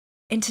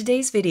In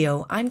today's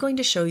video, I'm going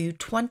to show you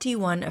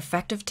 21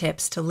 effective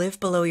tips to live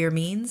below your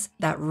means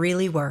that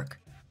really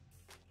work.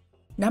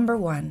 Number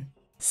 1.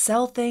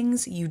 Sell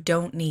things you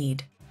don't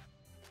need.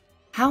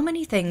 How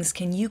many things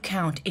can you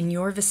count in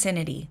your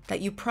vicinity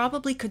that you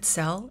probably could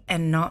sell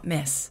and not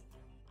miss?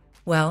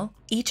 Well,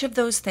 each of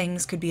those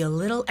things could be a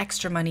little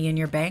extra money in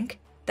your bank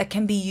that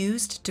can be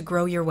used to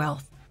grow your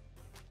wealth.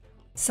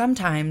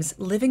 Sometimes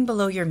living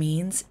below your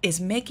means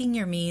is making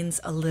your means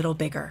a little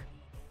bigger.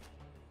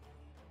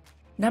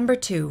 Number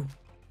 2.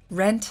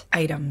 Rent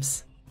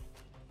items.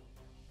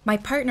 My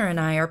partner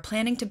and I are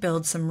planning to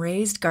build some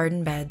raised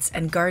garden beds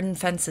and garden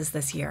fences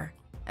this year,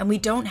 and we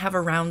don't have a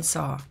round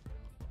saw.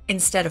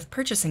 Instead of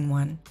purchasing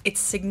one,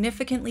 it's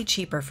significantly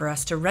cheaper for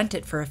us to rent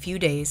it for a few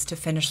days to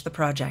finish the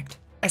project,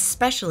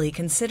 especially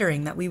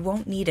considering that we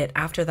won't need it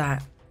after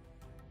that.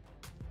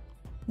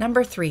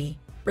 Number 3.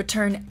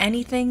 Return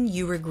anything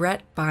you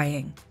regret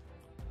buying.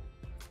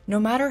 No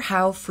matter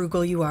how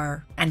frugal you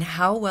are and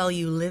how well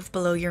you live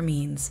below your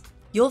means,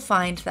 you'll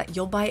find that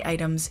you'll buy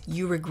items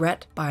you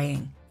regret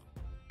buying.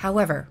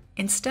 However,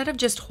 instead of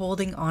just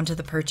holding onto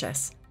the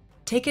purchase,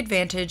 take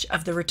advantage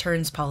of the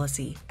returns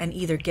policy and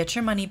either get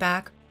your money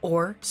back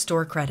or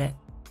store credit.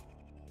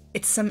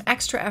 It's some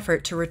extra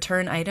effort to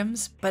return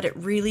items, but it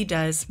really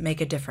does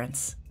make a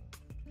difference.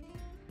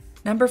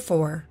 Number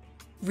 4.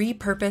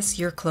 Repurpose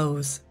your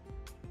clothes.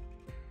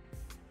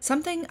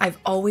 Something I've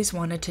always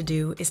wanted to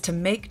do is to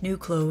make new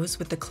clothes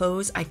with the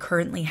clothes I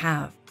currently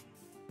have.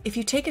 If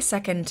you take a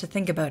second to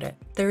think about it,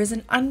 there is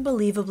an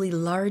unbelievably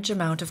large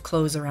amount of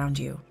clothes around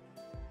you.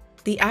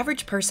 The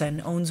average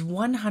person owns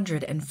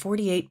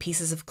 148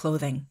 pieces of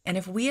clothing, and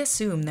if we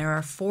assume there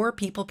are 4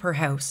 people per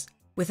house,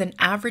 with an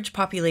average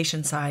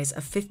population size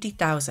of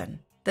 50,000,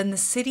 then the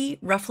city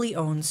roughly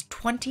owns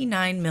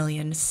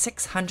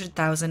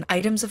 29,600,000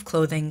 items of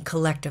clothing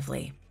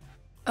collectively.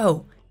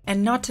 Oh,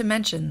 and not to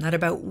mention that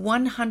about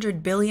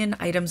 100 billion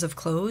items of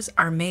clothes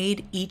are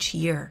made each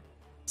year.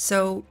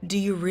 So, do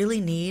you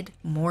really need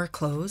more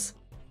clothes?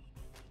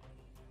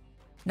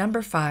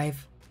 Number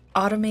 5.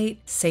 Automate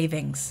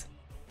savings.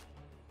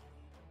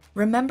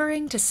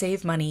 Remembering to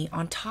save money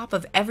on top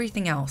of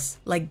everything else,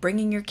 like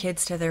bringing your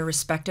kids to their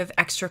respective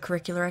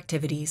extracurricular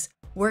activities,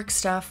 work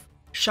stuff,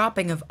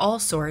 shopping of all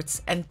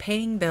sorts, and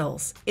paying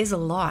bills, is a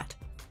lot.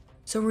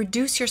 So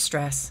reduce your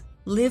stress,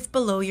 live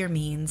below your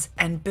means,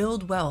 and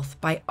build wealth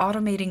by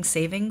automating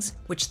savings,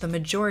 which the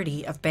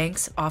majority of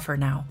banks offer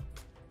now.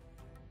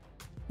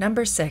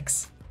 Number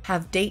 6.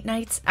 Have date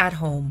nights at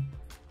home.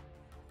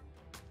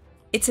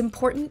 It's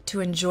important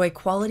to enjoy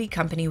quality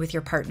company with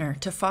your partner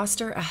to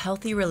foster a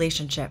healthy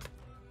relationship,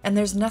 and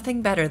there's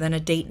nothing better than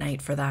a date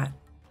night for that.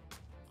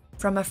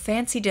 From a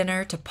fancy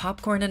dinner to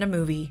popcorn and a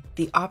movie,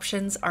 the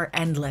options are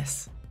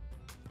endless.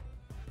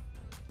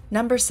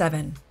 Number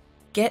 7.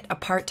 Get a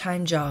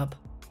part-time job.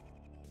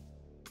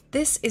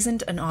 This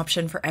isn't an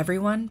option for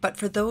everyone, but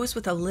for those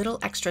with a little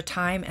extra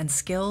time and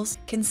skills,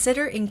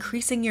 consider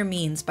increasing your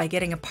means by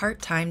getting a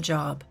part-time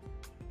job.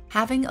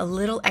 Having a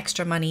little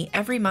extra money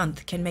every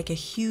month can make a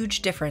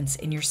huge difference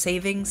in your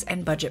savings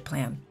and budget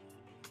plan.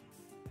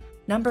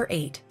 Number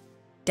 8.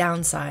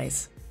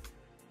 Downsize.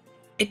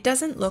 It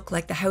doesn't look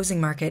like the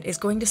housing market is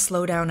going to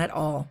slow down at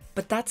all,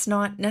 but that's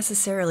not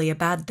necessarily a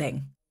bad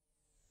thing.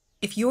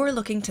 If you're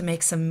looking to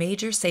make some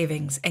major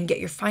savings and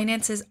get your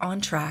finances on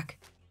track,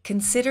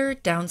 consider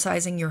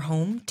downsizing your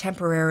home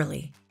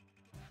temporarily.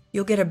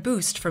 You'll get a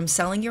boost from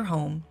selling your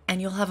home, and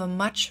you'll have a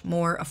much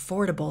more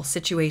affordable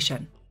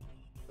situation.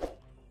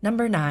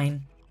 Number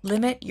 9.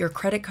 Limit your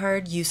credit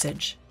card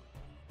usage.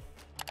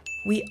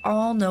 We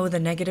all know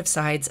the negative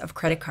sides of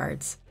credit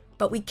cards,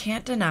 but we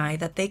can't deny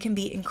that they can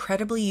be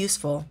incredibly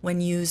useful when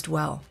used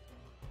well.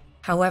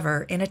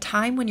 However, in a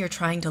time when you're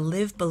trying to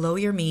live below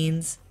your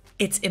means,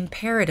 it's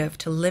imperative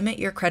to limit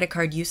your credit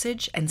card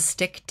usage and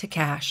stick to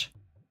cash.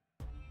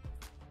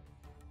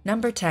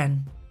 Number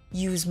 10.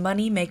 Use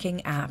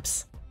money-making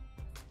apps.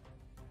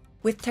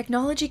 With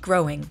technology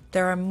growing,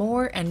 there are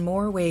more and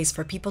more ways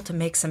for people to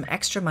make some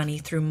extra money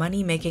through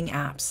money-making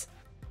apps.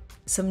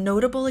 Some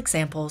notable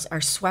examples are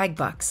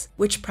Swagbucks,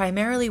 which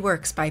primarily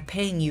works by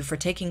paying you for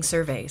taking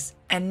surveys,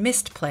 and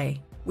Mistplay,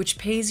 which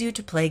pays you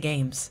to play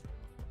games.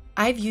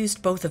 I've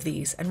used both of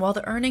these, and while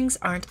the earnings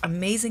aren't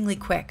amazingly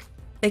quick,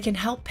 they can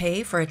help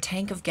pay for a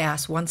tank of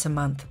gas once a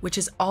month, which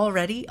is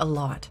already a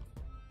lot.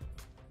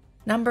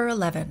 Number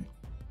 11.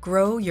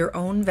 Grow your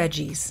own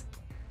veggies.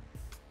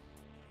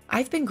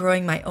 I've been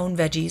growing my own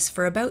veggies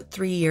for about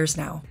 3 years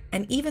now,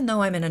 and even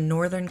though I'm in a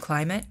northern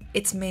climate,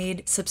 it's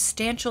made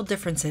substantial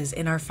differences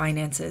in our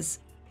finances,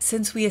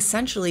 since we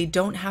essentially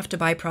don't have to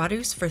buy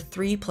produce for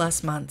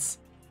 3+ months.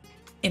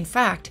 In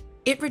fact,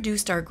 it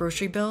reduced our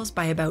grocery bills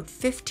by about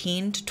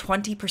 15 to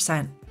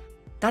 20%.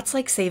 That's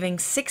like saving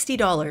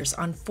 $60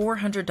 on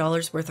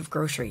 $400 worth of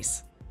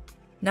groceries.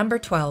 Number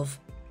 12.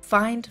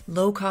 Find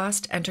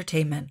low-cost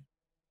entertainment.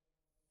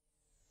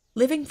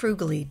 Living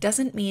frugally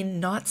doesn't mean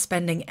not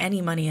spending any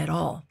money at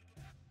all.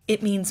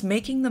 It means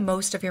making the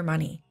most of your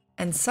money,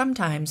 and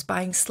sometimes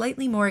buying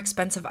slightly more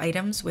expensive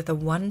items with a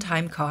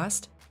one-time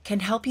cost can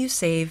help you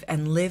save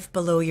and live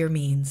below your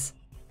means.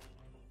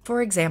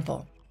 For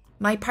example,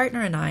 my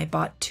partner and I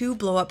bought 2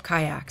 blow-up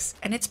kayaks,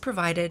 and it's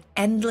provided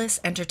endless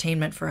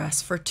entertainment for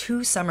us for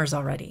 2 summers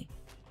already.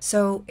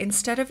 So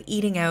instead of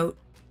eating out,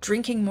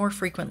 drinking more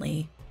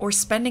frequently, or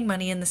spending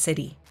money in the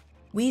city,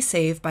 we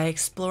save by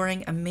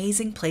exploring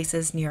amazing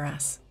places near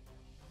us.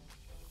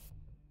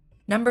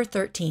 Number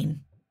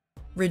 13,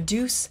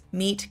 reduce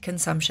meat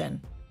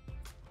consumption.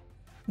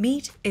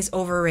 Meat is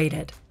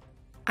overrated.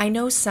 I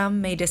know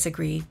some may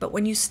disagree, but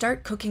when you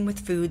start cooking with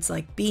foods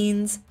like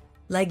beans,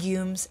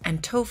 legumes,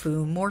 and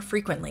tofu more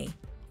frequently,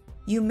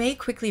 you may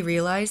quickly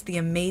realize the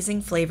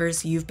amazing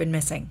flavors you've been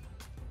missing.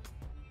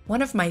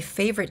 One of my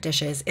favorite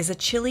dishes is a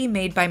chili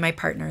made by my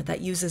partner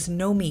that uses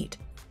no meat,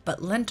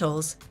 but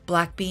lentils,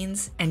 black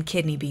beans, and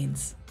kidney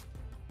beans.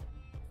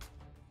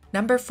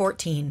 Number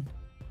 14,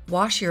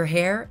 wash your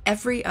hair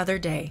every other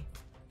day.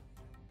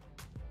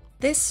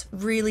 This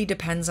really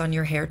depends on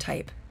your hair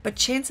type, but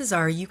chances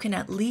are you can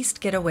at least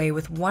get away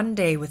with 1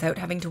 day without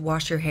having to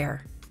wash your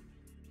hair.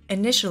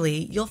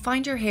 Initially, you'll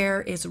find your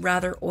hair is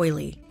rather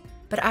oily,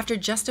 but after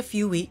just a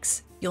few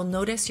weeks, you'll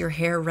notice your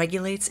hair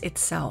regulates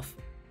itself.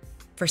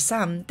 For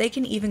some, they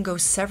can even go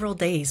several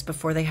days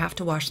before they have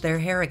to wash their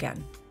hair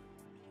again.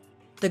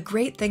 The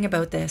great thing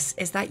about this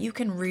is that you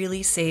can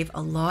really save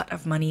a lot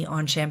of money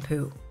on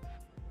shampoo.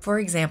 For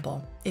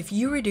example, if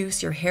you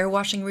reduce your hair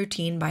washing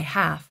routine by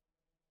half,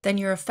 then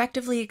you're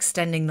effectively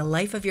extending the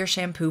life of your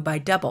shampoo by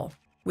double,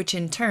 which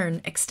in turn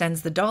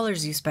extends the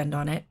dollars you spend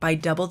on it by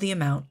double the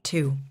amount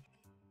too.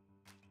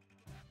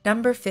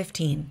 Number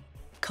 15,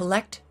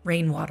 collect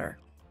rainwater.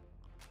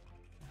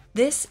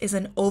 This is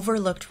an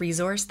overlooked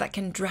resource that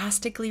can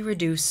drastically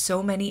reduce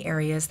so many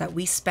areas that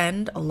we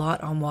spend a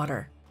lot on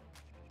water.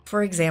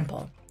 For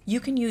example, you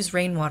can use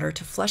rainwater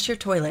to flush your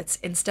toilets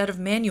instead of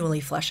manually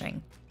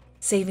flushing,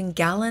 saving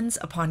gallons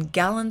upon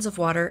gallons of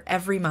water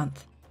every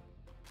month.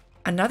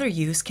 Another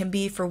use can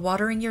be for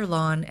watering your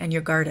lawn and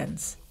your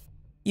gardens.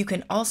 You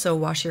can also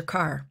wash your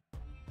car.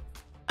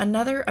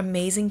 Another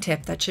amazing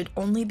tip that should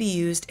only be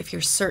used if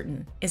you're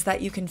certain is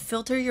that you can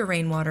filter your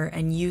rainwater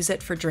and use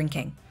it for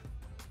drinking.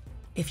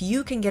 If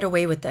you can get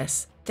away with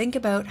this, think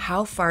about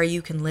how far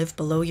you can live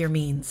below your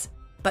means,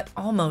 but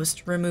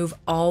almost remove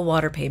all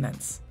water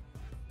payments.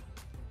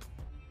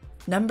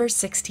 Number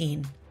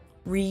 16,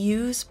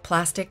 reuse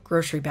plastic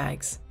grocery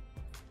bags.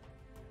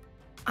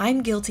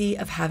 I'm guilty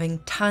of having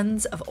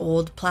tons of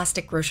old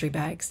plastic grocery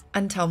bags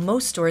until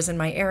most stores in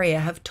my area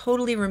have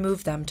totally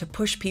removed them to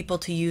push people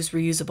to use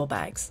reusable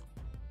bags.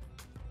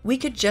 We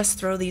could just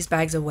throw these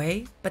bags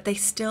away, but they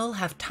still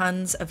have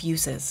tons of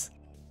uses.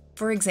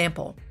 For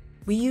example,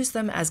 we use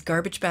them as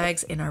garbage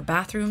bags in our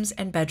bathrooms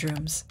and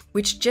bedrooms,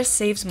 which just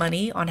saves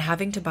money on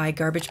having to buy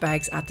garbage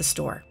bags at the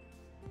store.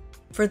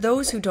 For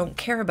those who don't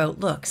care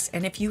about looks,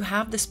 and if you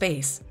have the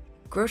space,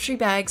 grocery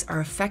bags are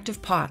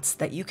effective pots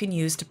that you can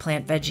use to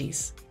plant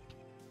veggies.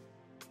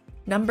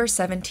 Number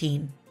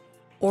 17,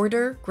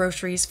 order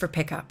groceries for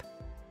pickup.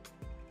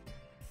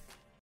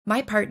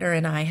 My partner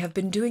and I have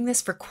been doing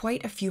this for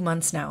quite a few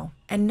months now,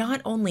 and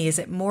not only is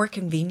it more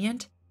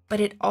convenient, but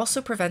it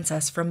also prevents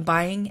us from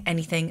buying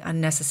anything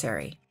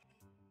unnecessary.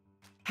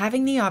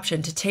 Having the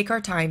option to take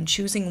our time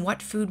choosing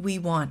what food we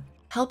want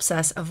helps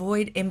us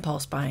avoid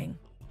impulse buying.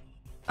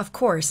 Of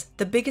course,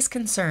 the biggest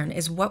concern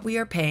is what we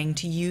are paying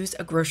to use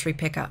a grocery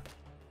pickup.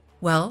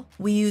 Well,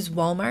 we use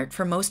Walmart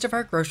for most of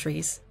our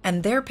groceries,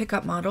 and their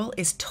pickup model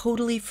is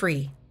totally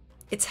free.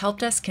 It's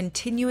helped us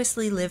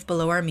continuously live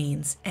below our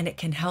means, and it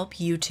can help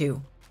you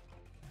too.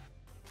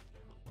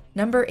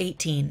 Number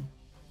 18,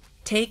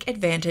 take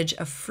advantage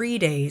of free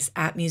days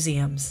at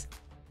museums.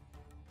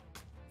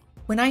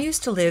 When I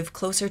used to live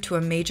closer to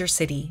a major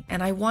city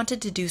and I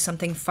wanted to do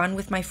something fun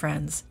with my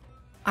friends,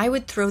 I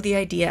would throw the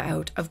idea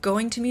out of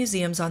going to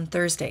museums on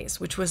Thursdays,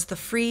 which was the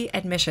free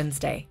admissions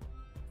day.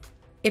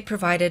 It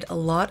provided a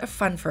lot of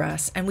fun for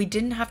us, and we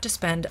didn't have to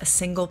spend a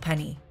single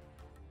penny.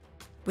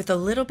 With a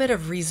little bit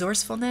of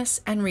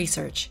resourcefulness and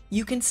research,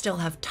 you can still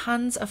have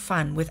tons of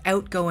fun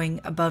without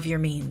going above your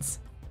means.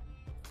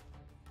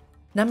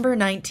 Number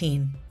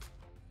 19,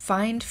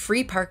 find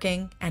free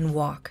parking and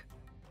walk.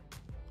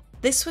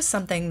 This was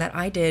something that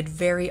I did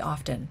very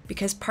often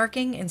because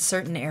parking in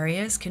certain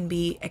areas can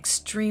be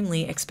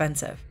extremely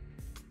expensive.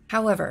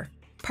 However,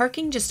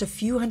 parking just a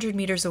few hundred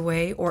meters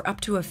away or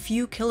up to a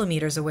few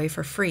kilometers away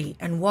for free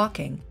and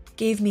walking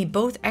gave me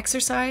both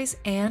exercise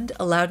and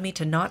allowed me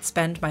to not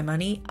spend my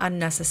money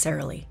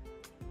unnecessarily.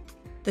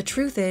 The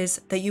truth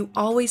is that you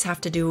always have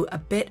to do a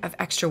bit of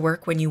extra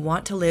work when you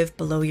want to live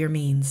below your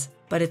means,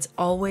 but it's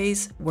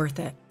always worth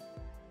it.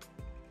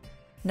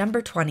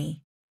 Number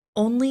 20.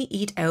 Only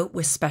eat out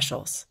with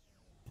specials.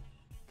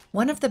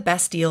 One of the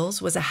best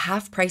deals was a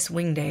half-price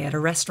wing day at a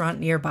restaurant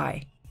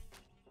nearby.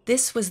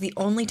 This was the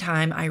only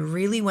time I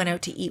really went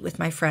out to eat with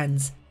my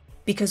friends,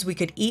 because we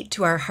could eat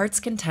to our heart's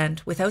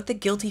content without the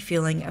guilty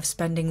feeling of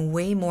spending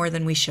way more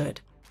than we should.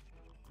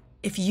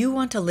 If you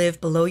want to live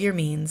below your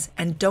means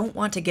and don't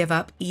want to give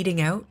up eating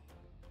out,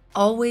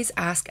 always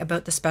ask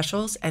about the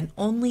specials and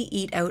only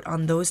eat out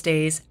on those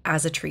days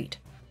as a treat.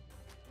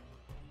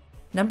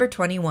 Number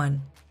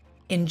 21.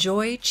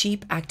 Enjoy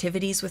cheap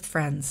activities with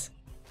friends.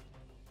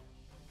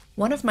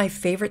 One of my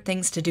favorite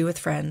things to do with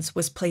friends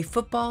was play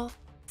football,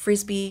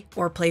 frisbee,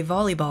 or play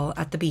volleyball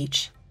at the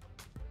beach.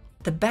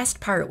 The best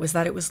part was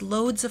that it was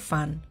loads of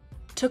fun,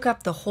 took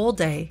up the whole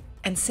day,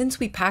 and since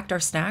we packed our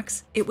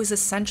snacks, it was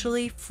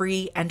essentially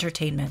free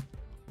entertainment.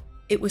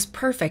 It was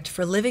perfect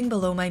for living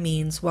below my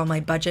means while my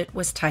budget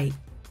was tight.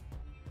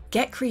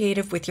 Get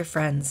creative with your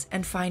friends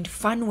and find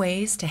fun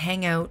ways to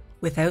hang out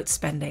without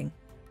spending.